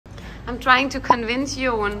I'm trying to convince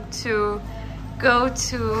Jon to go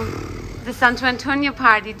to the Santo Antonio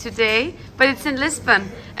party today, but it's in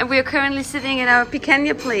Lisbon, and we are currently sitting in our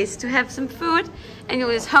Picanha place to have some food, and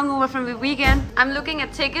Jon is hungover from the weekend. I'm looking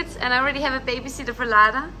at tickets, and I already have a babysitter for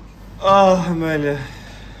Lara. Oh, Amalia,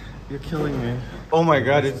 you're killing me. Oh my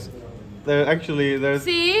God, there's.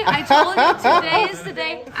 See, I told you today is the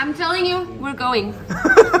day. I'm telling you, we're going.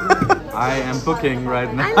 I am booking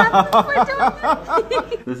right now. I love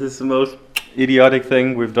it. This is the most idiotic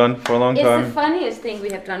thing we've done for a long time. It's the funniest thing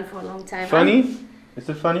we have done for a long time. Funny? Is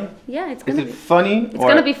it funny? Yeah, it's gonna be. Is it funny? It's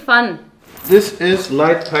gonna be fun. This is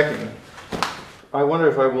light packing. I wonder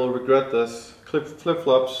if I will regret this.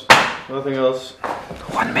 Flip-flops, nothing else.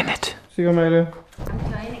 1 minute. See you, Amalia. I'm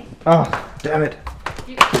trying. Oh, damn it.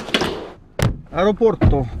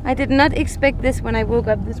 Aeroporto. I did not expect this when I woke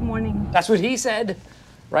up this morning. That's what he said,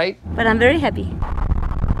 right? But I'm very happy.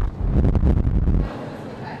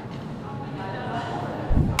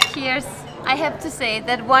 Cheers. I have to say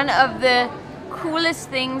that one of the coolest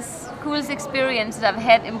experiences I've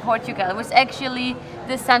had in Portugal was actually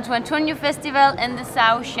the Santo Antonio Festival and the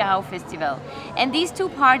São João Festival. And these two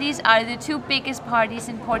parties are the two biggest parties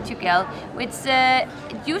in Portugal.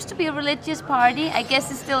 It used to be a religious party, I guess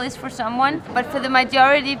it still is for someone, but for the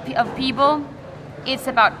majority of people, it's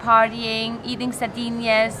about partying, eating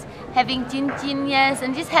sardinhas, having ginginhas,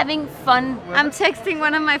 and just having fun. I'm texting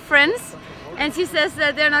one of my friends, and she says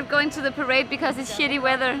that they're not going to the parade because it's shitty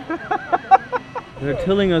weather. They're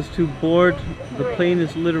telling us to board. The plane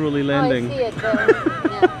is literally landing. Oh, I see it there.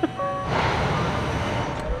 Yeah.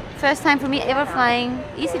 First time for me ever flying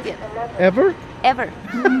EasyJet. Ever? Ever.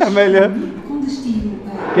 Amalia,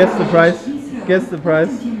 guess the price. Guess the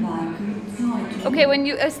price. Okay, when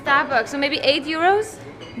you Starbucks, so maybe €8.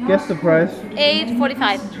 Guess the price.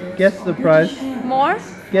 8.45. Guess the price. More?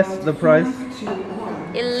 Guess the price.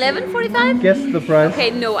 11.45. Guess the price.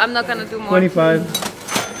 Okay, no, I'm not gonna do more. 25.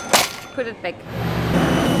 Put it back.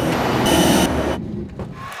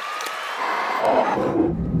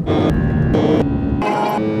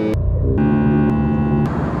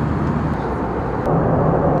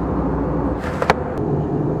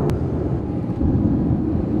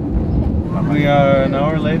 We are an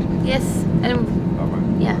hour late. Yes, and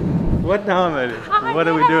yeah. What now, Amalia? What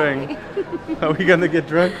are we doing? Are we gonna get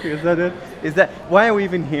drunk? Is that it? Why are we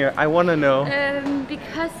even here? I wanna know.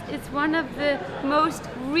 Because it's one of the most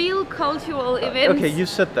real cultural events. Okay, you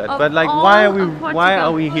said that, but like, why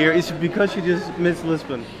are we here? Is it because you just missed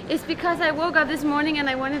Lisbon? It's because I woke up this morning and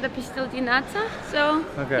I wanted a pastel de nata, so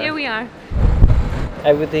here we are.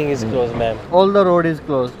 Everything is closed, ma'am. All the road is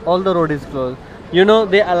closed. All the road is closed. You know,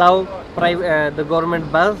 they allow the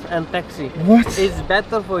government bus and taxi. What? It's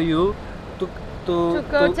better for you to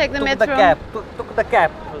go take the metro. The cab. Took the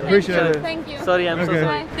cab. Appreciate it. Thank you. Sorry, I'm so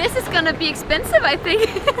sorry. This is gonna be expensive, I think.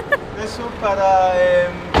 Isso para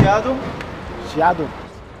Chiado? Chiado.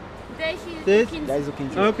 10 ou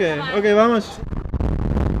 15. Okay, okay, vamos.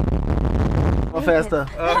 Uma festa.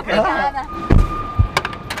 Okay.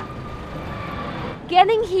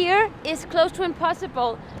 Getting here is close to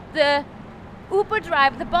impossible. The Uber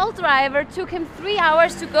driver, the Bolt driver, took him 3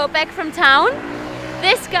 hours to go back from town.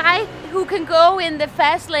 This guy who can go in the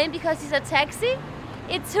fast lane because he's a taxi,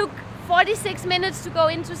 it took 46 minutes to go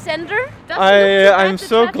into center. I'm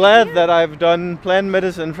so glad that I've done plant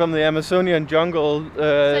medicine from the Amazonian jungle.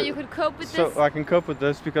 So you could cope with this? So I can cope with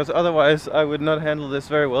this, because otherwise I would not handle this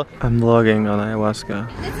very well. I'm vlogging on ayahuasca.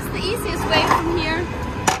 This is the easiest way from here.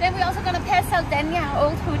 Then we're also gonna pass Saldania, our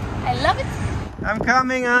old food. I love it. I'm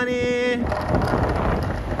coming, Annie!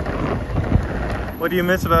 What do you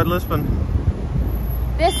miss about Lisbon?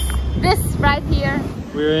 This right here.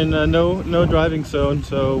 We're in a no driving zone,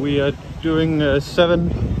 so we are doing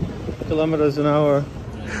 7 kilometers an hour.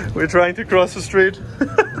 We're trying to cross the street.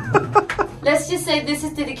 Let's just say this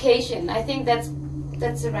is dedication. I think that's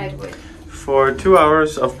the right word. For 2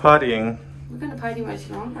 hours of partying. We're gonna party much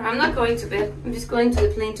longer. I'm not going to bed. I'm just going to the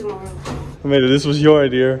plane tomorrow. Amelia, this was your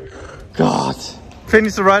idea. God.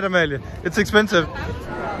 Finish the ride, Amelia. It's expensive.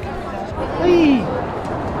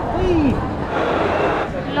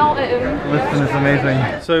 Lisbon is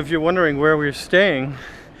amazing. So if you're wondering where we're staying,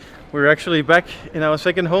 we're actually back in our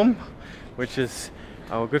second home, which is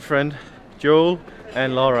our good friend Joel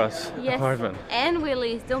and Laura's apartment. And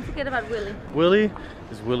Willie. Don't forget about Willie. Willie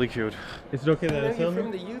is really cute. Is it okay that I film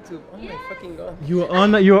from the YouTube. Oh my fucking god. You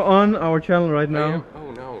are on our channel right now.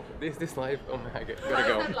 Oh no. This live. Oh my god.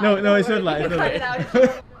 Gotta go. No, it's not live. Cut it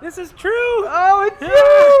out. This is true. Oh, it's you!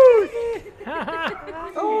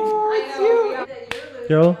 Oh, it's you!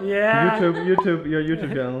 Joel, Yeah. YouTube, your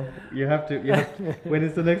YouTube channel. You have to. When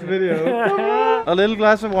is the next video? Come on! a little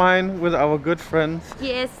glass of wine with our good friends.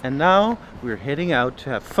 Yes. And now we're heading out to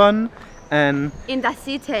have fun. And In the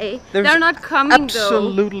city. there's They're not coming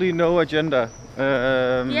absolutely no agenda.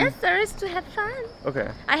 though. Yes, there is to have fun. Okay.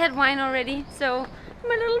 I had wine already, so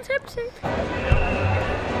I'm a little tipsy.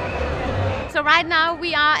 So right now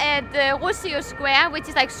we are at the Rossio Square, which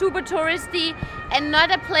is like super touristy and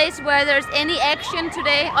not a place where there's any action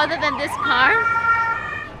today other than this car.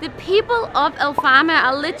 The people of El Fama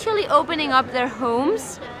are literally opening up their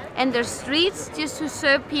homes and their streets just to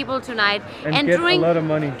serve people tonight. And get a lot of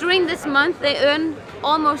money. During this month, they earn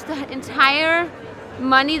almost the entire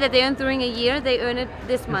money that they earn during a year. They earn it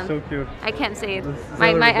this month. So cute. I can't say it. It's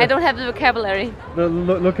I don't have the vocabulary. The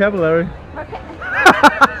vocabulary.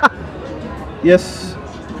 Yes.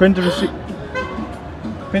 Print the receipt.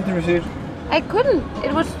 Print the receipt. I couldn't.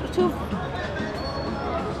 It was too.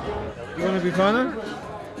 You want to be funner?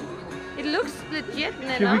 It looks legit.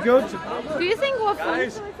 Should we go to... Do you think we're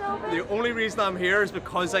Guys, the only reason I'm here is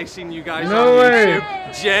because I seen you guys No on way.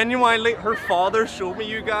 YouTube. Genuinely, her father showed me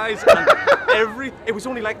you guys, and it was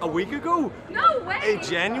only like a week ago. No way.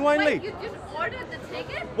 Genuinely. Wait, you just ordered the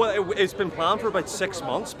ticket? Well, it's been planned for about 6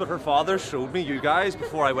 months, but her father showed me you guys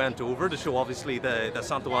before I went over to show obviously the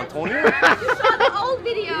Santo Antonio. You saw the old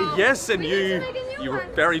video. Yes, and We need to make a new you were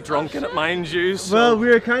one. very drunk in it, mind you. So. Well,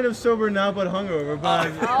 we're kind of sober now, but hungover.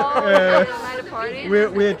 But Party.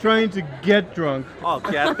 we're trying to get drunk. I'll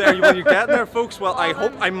get there. When you get there, folks, well, I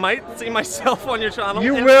hope I might see myself on your channel.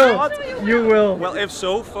 You If will. not, You will. well, if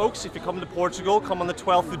so, folks, if you come to Portugal, come on the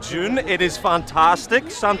 12th of June. It is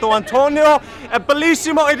fantastic. Santo Antonio,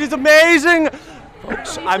 bellissimo. It is amazing.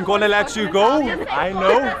 Folks, I'm going to let you go. I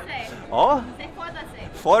know. Oh,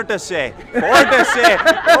 Fortese.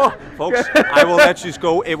 Oh, folks, I will let you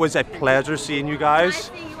go. It was a pleasure seeing you guys.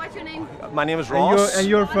 What's your name? My name is And Ross.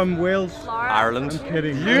 you're from Wales. Ireland.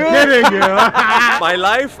 Kidding. I'm kidding you. My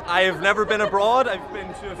life, I have never been abroad. I've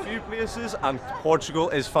been to a few places, and Portugal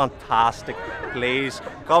is fantastic. Please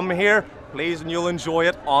come here, please, and you'll enjoy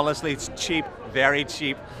it. Honestly, it's cheap, very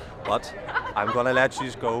cheap. But I'm gonna let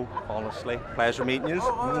you go. Honestly, pleasure meeting you.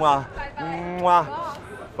 Mwah, mwah,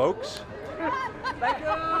 folks.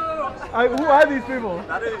 Who are these people?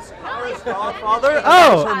 That is Laura's godfather. And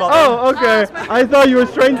that is her mother. Oh, okay. I thought you were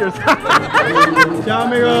strangers. Ciao,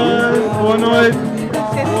 amigos. Boa noite.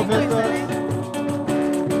 Boa festa.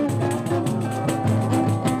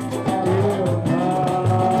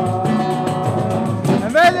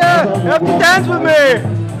 Amelia, you have to dance with me.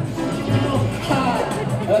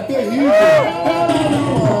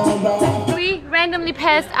 We randomly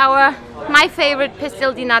passed my favorite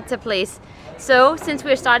pastel di nata place. So, since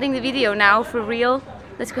we're starting the video now for real,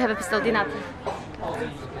 let's go have a pastel di nata.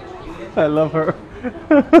 I love her.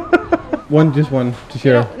 Just one to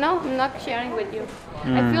share. No, I'm not sharing with you.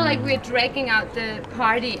 I feel like we're dragging out the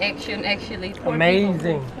party action actually. Poor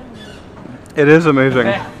Amazing. It is amazing.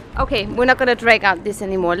 people. Okay, we're not gonna drag out this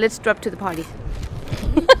anymore. Let's drop to the party.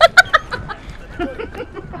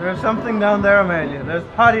 There's something down there, Amelia. There's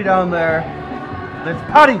party down there. Let's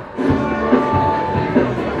party.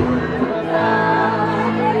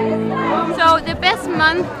 So the best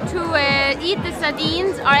month to eat the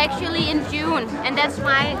sardines are actually in June, and that's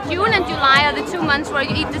why June and July are the 2 months where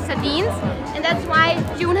you eat the sardines, and that's why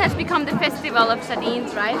June has become the festival of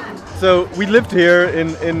sardines, right? So we lived here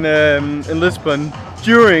in Lisbon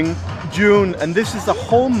during June, and this is the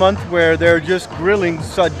whole month where they're just grilling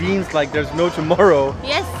sardines like there's no tomorrow.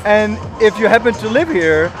 Yes. And if you happen to live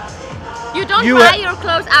here, You don't You buy your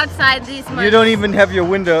clothes outside these months. you don't even have your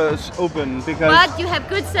windows open because But you have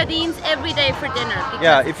good sardines every day for dinner. because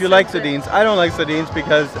yeah, it's if you so like good. sardines. I don't like sardines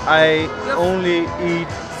because I only eat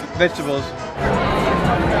vegetables.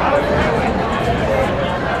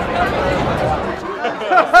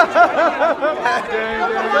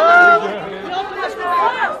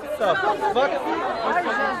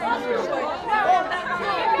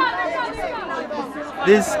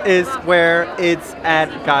 This is where it's at,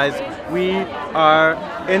 guys. We are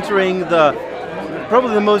entering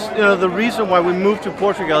probably the most, the reason why we moved to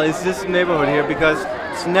Portugal is this neighborhood here because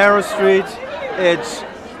it's narrow streets, it's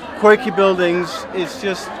quirky buildings, it's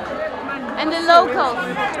just And the locals.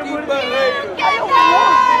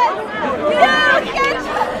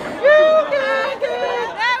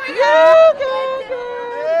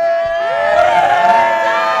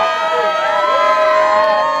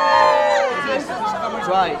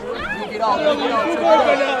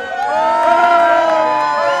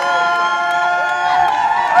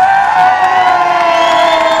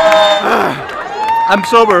 I'm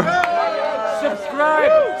sober.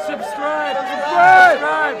 Subscribe!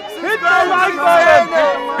 Hit the like button!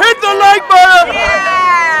 Hit the like button!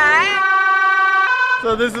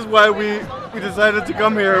 So this is why we decided to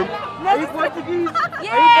come here. Are you Portuguese?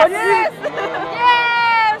 Yes!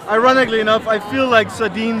 Yes! Ironically enough, I feel like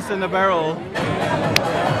sardines in a barrel.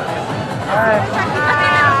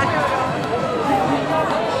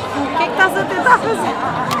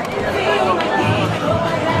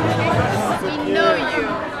 We know you.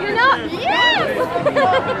 You know? Yes!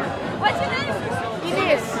 What's your name?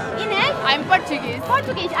 Ines. Ines? I'm Portuguese.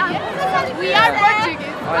 Portuguese. We are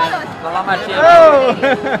Portuguese. Oh!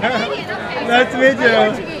 Nice to meet you.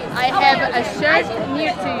 I have a shirt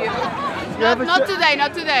near to you. Not today,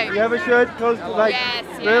 not today. You have a shirt close to like Yes,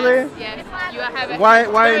 yes. really? Yes. You have a Why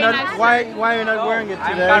are very you not nice why are you not wearing it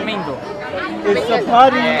today? Carmindo. It's a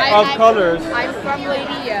party of colors. I'm from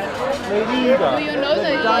Leiria. Leiria. Do you know the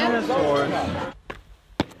Leiria? dinosaurs?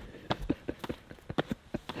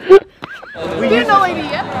 Do you know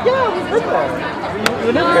Leiria? Yeah, we live there.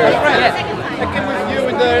 We live here. I came with you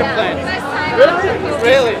in the airplane.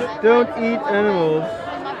 Really? Don't eat animals.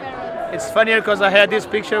 It's funnier because I had this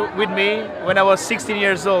picture with me when I was 16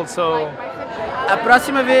 years old, so... A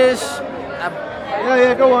próxima vez,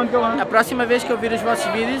 Yeah, go on. a próxima vez que eu vir os vossos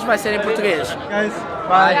vídeos vai ser em português. Guys,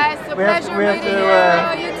 bye. Guys, a We have pleasure meeting you.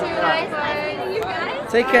 You too. Nice meeting you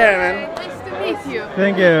guys. Take care, man. Nice to meet you.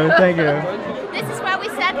 Thank you. This is where we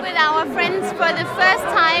sat with our friends for the first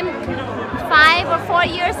time 5 or 4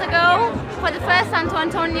 years ago for the first Santo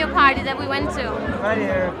Antonio party that we went to. Right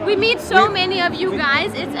here. We meet so many of you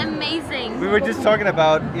guys, it's amazing. We were just talking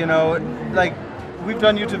about, you know, like we've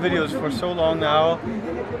done YouTube videos for so long now,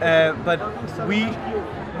 but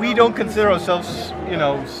we don't consider ourselves, you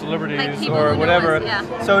know, celebrities Like people or who know whatever. us,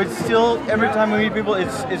 yeah. So it's still every time we meet people,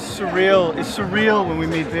 it's surreal. It's surreal when we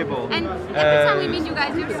meet people. And every time we meet you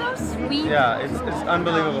guys, you're so sweet. Yeah, it's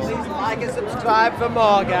unbelievable. Like and subscribe for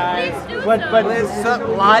more, guys. Please do But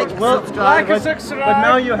so. Like, subscribe. But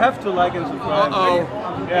now you have to like and subscribe.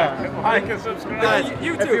 Yeah. Like and subscribe. guys,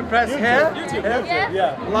 if you press here,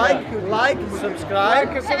 Yes. like, subscribe,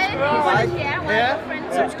 And then you want to share one of your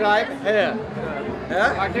friends. subscribe here.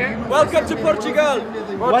 Welcome to Portugal.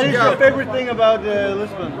 What is your favorite thing about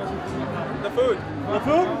Lisbon? The food. The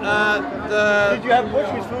food? Did you have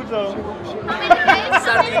Portuguese food though? How many days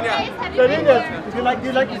have you been Sardines. here? Do you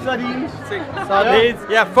like the sardines? Sardines.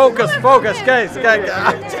 Yeah, focus, guys.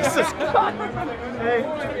 Jesus. Hey.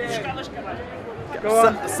 Go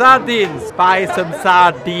on. Sardines. Buy some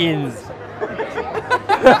sardines.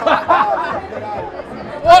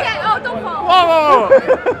 Okay, oh, don't fall. Whoa.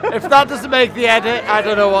 If that doesn't make the edit, I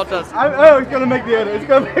don't know what does. It's gonna make the edit. It's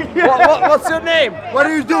gonna make the edit. What's your name? What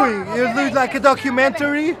are you doing? You look like a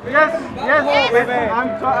documentary? Yes. I'm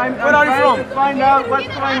Where are you trying from? to find out what's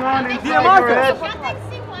going on inside your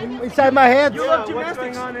head. Inside my head? What's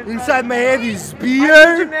going on Inside my head is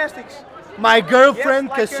beer. Gymnastics. My girlfriend,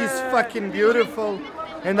 because she's fucking beautiful.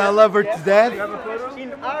 And I love her to death.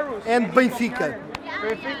 in Arus. And Benfica.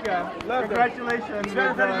 Benfica. Congratulations.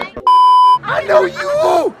 I know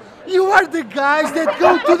you! You are the guys that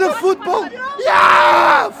go to the football.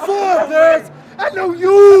 Yeah! Fathers! I know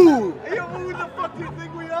you! Who the fuck do you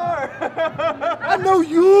think we are? I know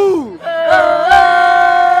you!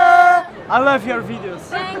 I love your videos.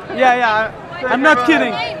 Yeah. I'm not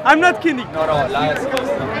kidding. Oh,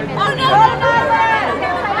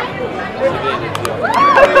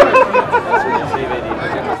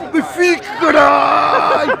 Benfica,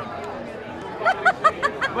 caralho!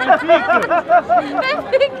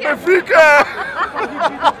 Benfica!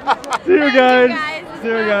 See you guys. See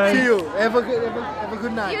you guys. See you. Have a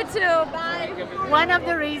good night. You too. Bye. One of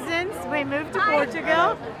the reasons we moved to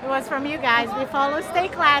Portugal was from you guys. We follow Stay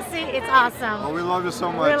Classy. It's awesome. Oh, we love you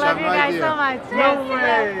so much. We love you guys so much. No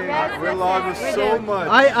way. Yes, We love you so much.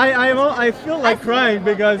 I feel like crying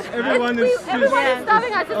because everyone is Everyone is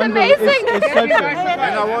stopping us. It's unbelievable. amazing. It's such a,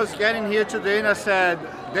 And I was getting here today and I said,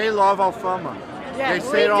 they love Alfama. They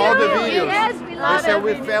say We all the do. videos. Yes, we love They said it.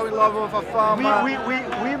 we fell in love with Alfama.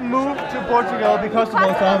 we moved to Portugal because of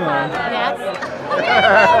Alfama. Yes.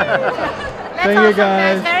 Thank you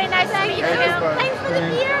guys. Very nice to meet you. Thanks for the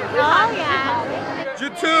beer. Oh, yeah.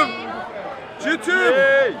 YouTube!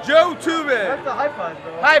 YouTube! That's a high five,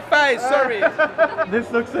 bro. High five, sorry.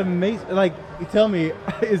 This looks amazing. Like, tell me,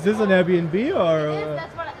 is this an Airbnb or?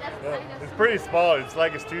 It's pretty small. It's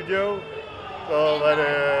like a studio. So that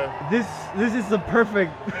This is the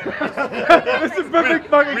perfect. It's the perfect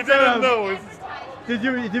fucking we setup. didn't know. Did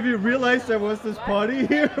you realize there was this party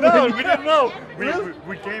here? No, we didn't know.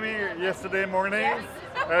 We came here yesterday morning,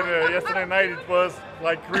 and yesterday night it was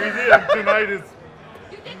like crazy, and tonight is.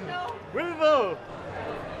 You didn't know. We didn't know.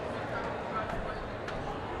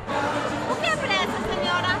 O que é pressa,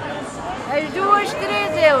 senhora? As duas, 3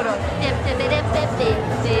 euros.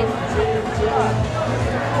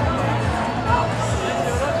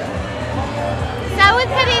 Saúde,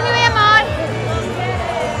 carinho e amor.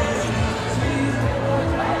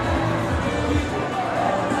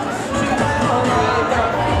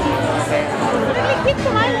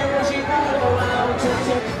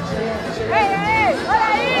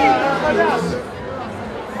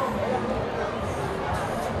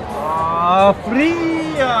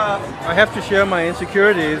 I have to share my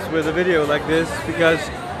insecurities with a video like this because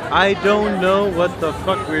I don't know what the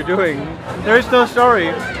fuck we're doing. There is no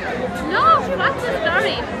story. No, fuck the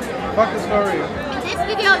story. Fuck the story. In this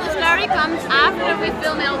video, the story comes after we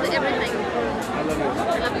film everything. I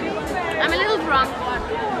love you. I'm a little drunk.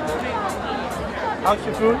 How's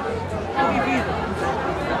your food?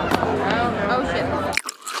 Oh shit.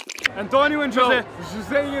 António and José.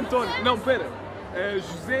 José e António. Não, pera.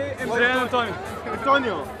 José and António.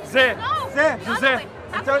 Antonio. Zé. Zé. José.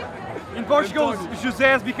 In Portugal, José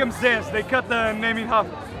has become Zés. They cut the name in half.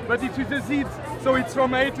 But it's with the Z, so it's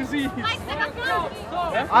from A to Z.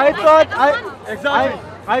 I thought Exactly.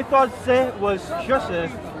 I thought Zé was José.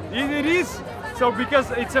 It is. So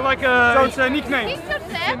because it's like a, it's a nickname. He's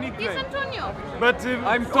José, he's Antonio. But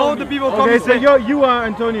I'm told the people call Okay, me so Zé. you are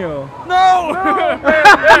Antonio. No!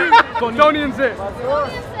 Tony and Zé.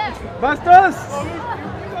 Bastos!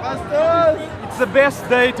 Bastos! It's the best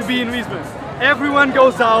day to be in Lisbon. Everyone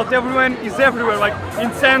goes out, everyone is everywhere, like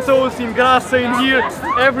in Santos, in Graça, in here,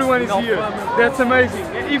 everyone is here. That's amazing.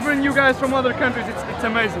 Even you guys from other countries, it's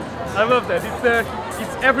amazing. I love that.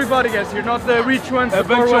 It's everybody gets here, not the rich ones, the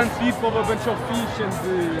poor ones. People, a bunch of fish and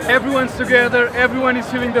Everyone's together, everyone is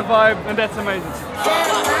feeling the vibe, and that's amazing.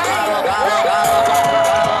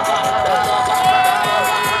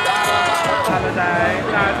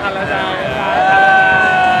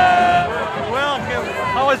 Welcome!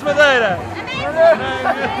 How was Madeira?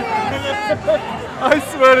 I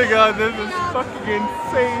swear to God, this is fucking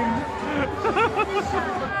insane.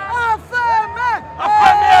 A fame! A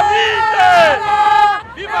fame é vida!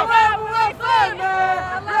 Viva a fame!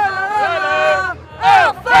 A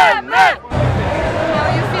fame! How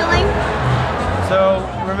are you feeling? So,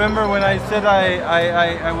 remember when I said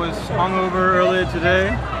I was hungover earlier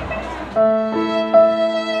today?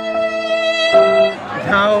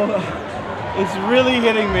 Now, it's really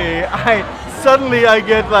hitting me. Suddenly I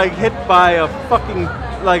get like hit by a fucking,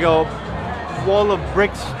 like a wall of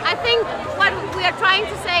bricks. I think what we are trying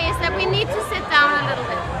to say is that we need to sit down a little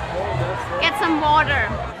bit. Get some water.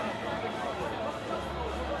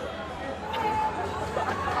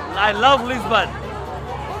 I love Lisbon.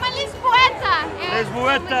 Uma Lisboeta!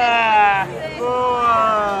 Lisboeta!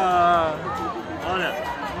 Boa! Olha.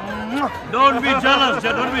 Don't be jealous,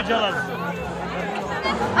 don't be jealous.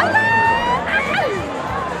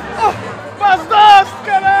 Bastos,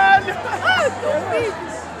 caralho!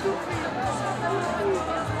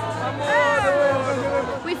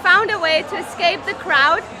 We found a way to escape the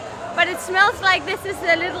crowd, but it smells like this is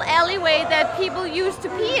a little alleyway that people used to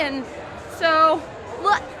pee in. So,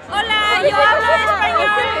 look. Hola, yo hablo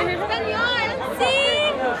español. Sí.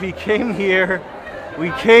 We came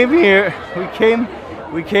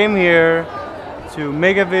here to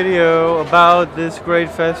make a video about this great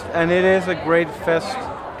fest, and it is a great fest.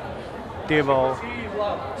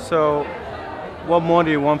 So, what more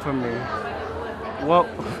do you want from me? What?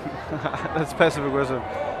 That's passive aggressive.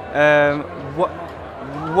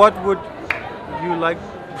 What would you like?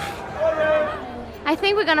 I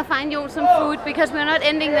think we're gonna find you some food because we're not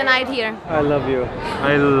ending the night here. I love you.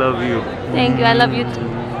 I love you. Thank you. I love you too.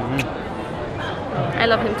 I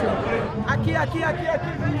love him too. Aqui.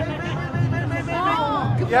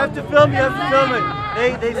 You have to film. You have to film it.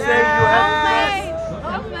 They say you have to.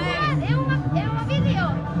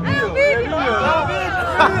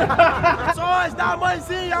 Ações da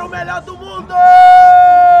mãezinha, o melhor do mundo!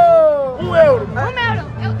 €1.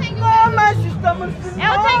 Eu tenho Mas estamos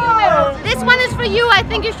Eu tenho This one is for you. I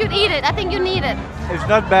think you should eat it. I think you need it. It's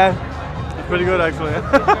not bad. It's pretty good actually.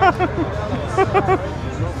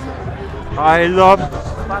 I love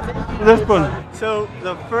Lisbon. So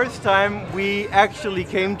the first time we actually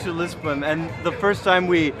came to Lisbon, and the first time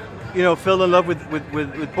we, fell in love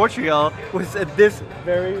with Portugal was at this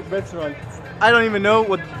very restaurant. I don't even know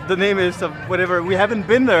what the name is of whatever. We haven't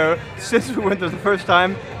been there since we went there the first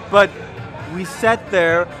time, but we sat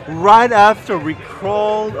there right after we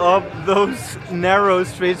crawled up those narrow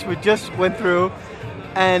streets we just went through,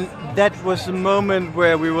 and that was the moment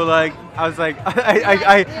where we were like, I was like,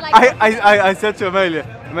 I said to Amelia,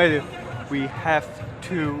 we have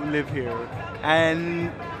to live here,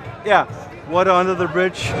 and yeah, water under the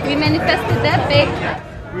bridge. We manifested that big.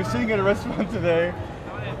 we're sitting at a restaurant today.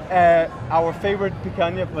 Our favorite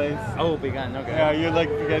picanha place. Oh, picanha, okay. Yeah, you like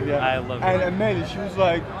picanha. I love it. And Amelia, she was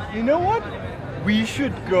like, you know what? We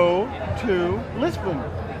should go to Lisbon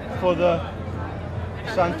for the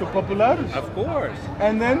Santo Populares. Of course.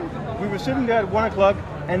 And then we were sitting there at 1 o'clock,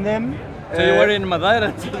 and then. So you were in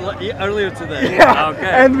Madeira earlier today? Yeah. Okay.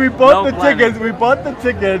 And we bought the planning. tickets. We bought the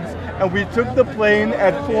tickets, and we took the plane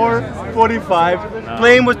at 4:45. No.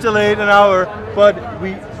 Plane was delayed an hour, but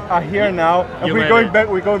we are here now, and You we're made going it. back.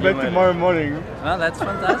 We're going You back made tomorrow morning. Well, that's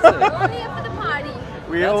fantastic. Only for the party.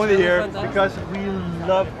 We're That's only really here fantastic. because we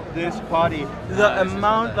love this party. The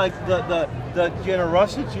amount, like the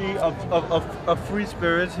generosity of free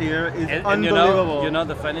spirits here is And unbelievable. you know,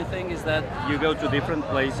 the funny thing is that you go to different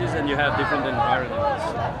places and you have different environments,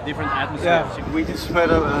 different atmospheres. Yeah, we just met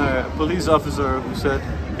a police officer who said,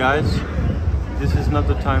 guys, this is not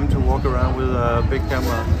the time to walk around with a big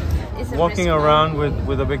camera. It's a Walking risk. around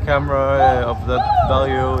with a big camera of that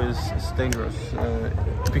value is dangerous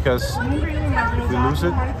because if we lose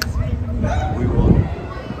it, we will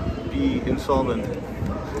be insolvent.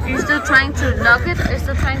 Are you still trying to lock it? Are you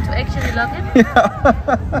still trying to actually lock it?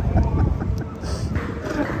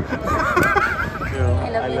 I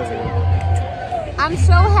love you too. I'm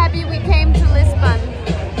so happy we came to Lisbon.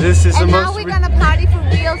 This is And the now most. we're gonna party for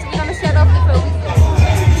real, so we're gonna shut off the phone.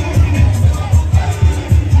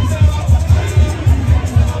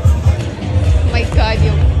 Oh my god,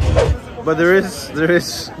 you. But there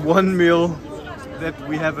is one meal that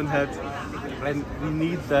we haven't had, and we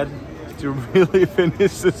need that to really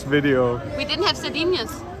finish this video. We didn't have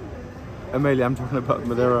sardines. Amelia, I'm talking about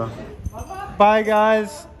Madeira. Bye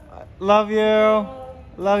guys, love you,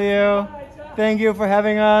 love you. Thank you for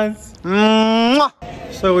having us. Mwah!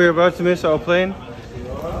 So we're about to miss our plane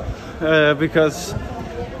because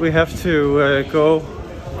we have to go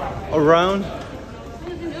around.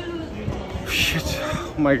 Shit,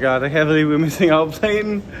 oh my god, I can't believe we're missing our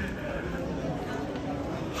plane.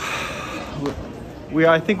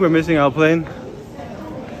 I think we're missing our plane.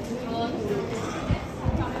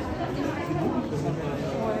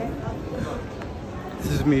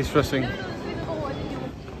 This is me stressing.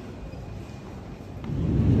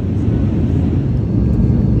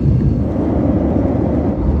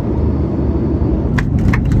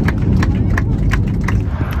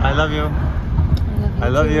 I love you. I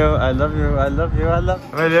love you. I love you. I love you. I love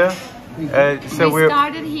you. Amelia, so we we're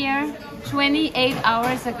started here 28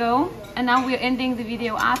 hours ago, and now we're ending the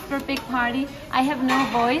video after a big party. I have no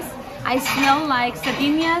voice. I smell like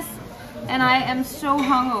sardinias, and I am so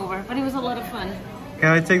hungover, but it was a lot of fun.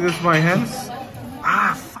 Can I take this in my hands?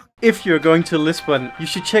 Ah, fuck. If you're going to Lisbon, you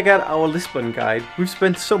should check out our Lisbon guide. We've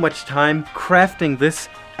spent so much time crafting this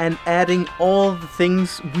and adding all the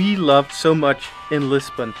things we loved so much in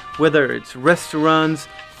Lisbon. Whether it's restaurants,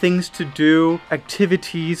 things to do,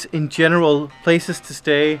 activities in general, places to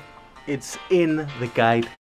stay, it's in the guide.